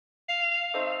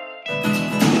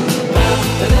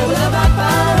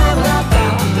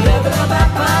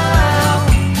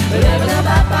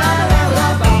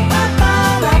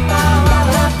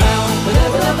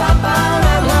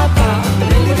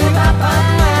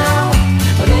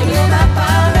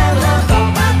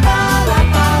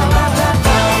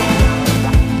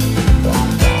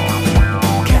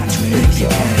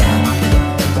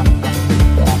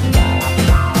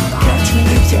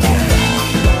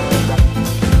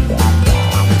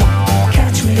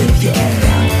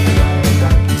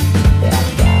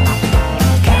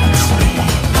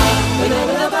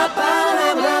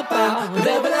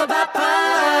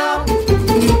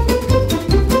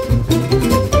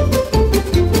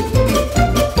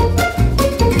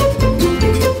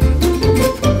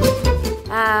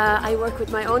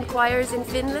choirs in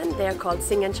Finland. They are called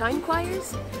Sing and Shine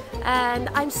choirs. And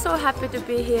I'm so happy to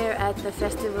be here at the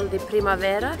festival di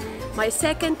Primavera. My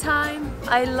second time.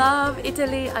 I love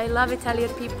Italy. I love Italian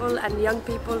people and young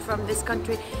people from this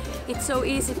country. It's so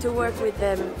easy to work with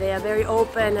them. They are very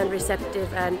open and receptive,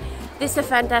 and this is a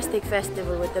fantastic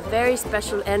festival with a very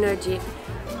special energy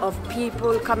of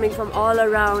people coming from all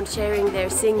around, sharing their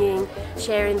singing,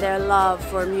 sharing their love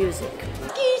for music.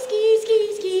 Ski, ski, ski,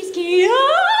 ski, ski.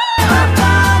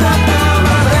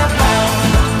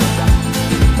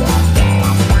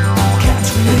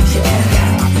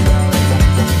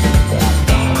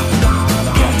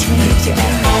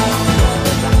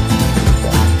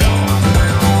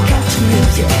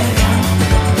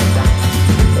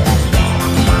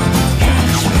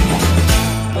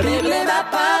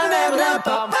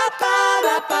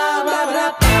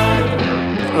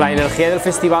 La energía del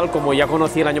festival, como ya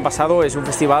conocí el año pasado, es un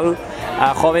festival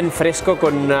joven, fresco,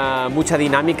 con mucha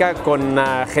dinámica, con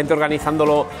gente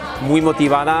organizándolo muy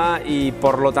motivada y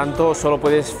por lo tanto solo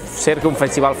puede ser que un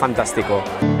festival fantástico.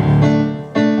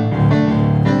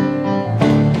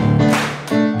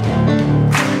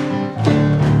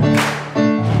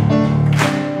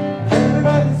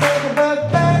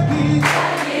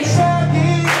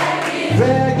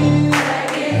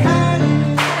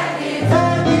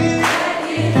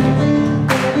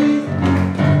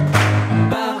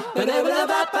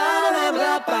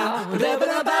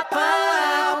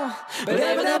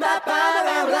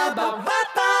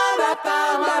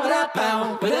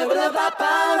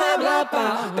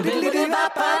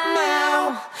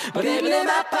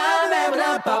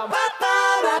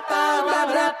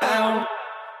 Now